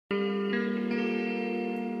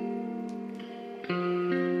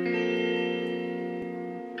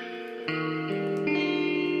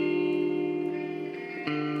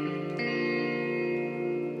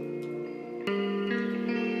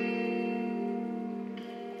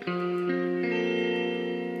Act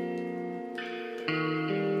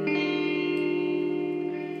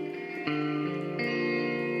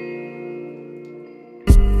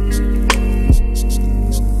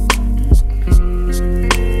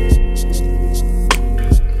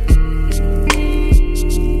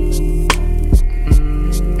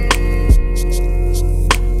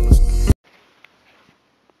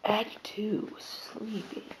 2,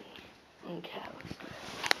 sleeping on couch.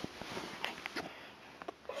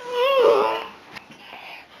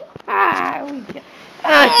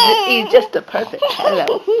 He's just a perfect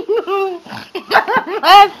hello.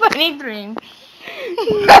 Funny dream.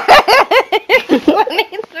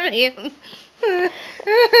 Funny dream.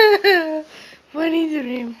 Funny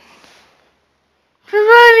dream.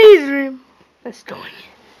 Funny dream. Let's join you.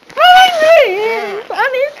 Funny dream.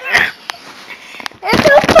 Funny dream. It's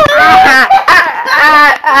so funny.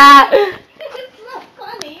 It's so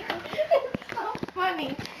funny. It's so funny.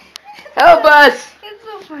 Help us! It's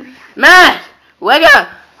so funny. Matt! Wake up!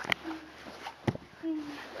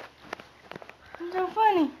 It's so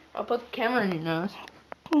funny. I'll put the camera in your nose.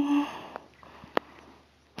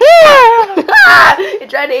 He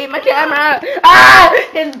tried to eat my camera! Ah!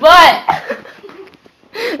 His butt!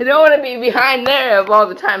 I don't want to be behind there of all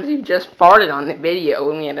the times you just farted on the video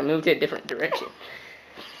when we had to move to a different direction.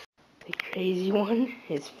 The crazy one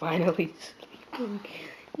is finally sleeping.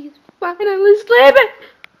 He's finally sleeping!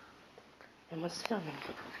 And my stomach.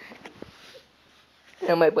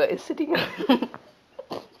 And my butt is sitting on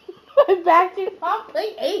My back to pop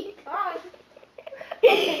like 8 times.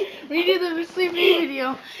 Redo the sleeping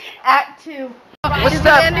video. Act 2. What's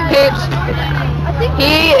up, kids?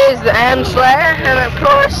 He is the M Slayer, and of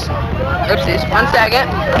course, oopsies, 1 second.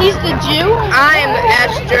 He's the Jew. I am the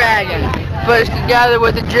S Dragon, pushed together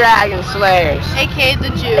with the Dragon Slayers. AKA the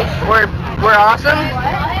Jew. We're awesome.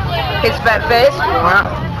 His fat face.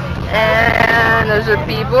 And those are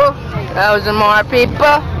people. Those are more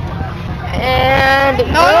people. And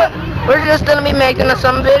we're just gonna be making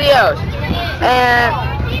some videos. And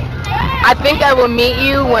I think I will meet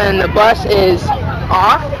you when the bus is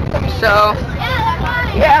off. So,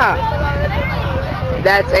 yeah.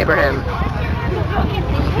 That's Abraham.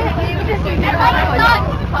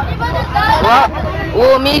 Well,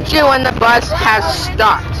 we'll meet you when the bus has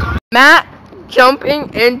stopped. Matt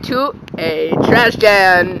jumping into a trash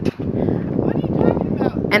can.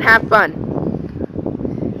 And have fun.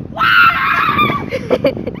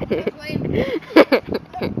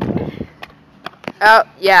 Oh,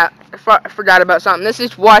 yeah. I forgot about something. This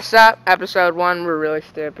is What's Up, episode 1. We're really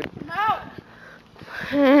stupid. No.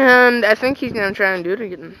 And I think he's gonna try and do it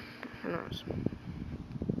again. Who knows?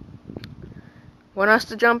 Want us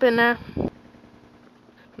to jump in there?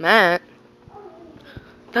 Matt?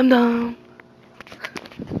 Dum dum.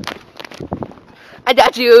 I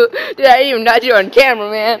got you. Dude, I even got you on camera,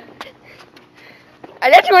 man. I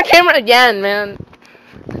got you on camera again, man.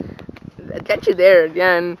 I got you there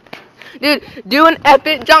again. Dude, do an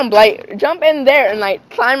epic jump. Like, jump in there and, like,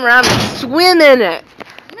 climb around and swim in it.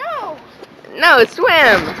 No. No,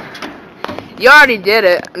 swim. You already did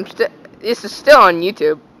it. This is still on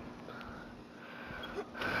YouTube.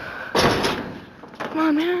 Come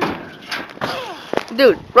on, man.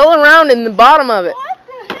 Dude, roll around in the bottom of it. What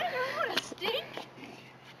the heck? I want to stink.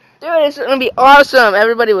 Dude, it's gonna be awesome.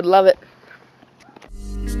 Everybody would love it.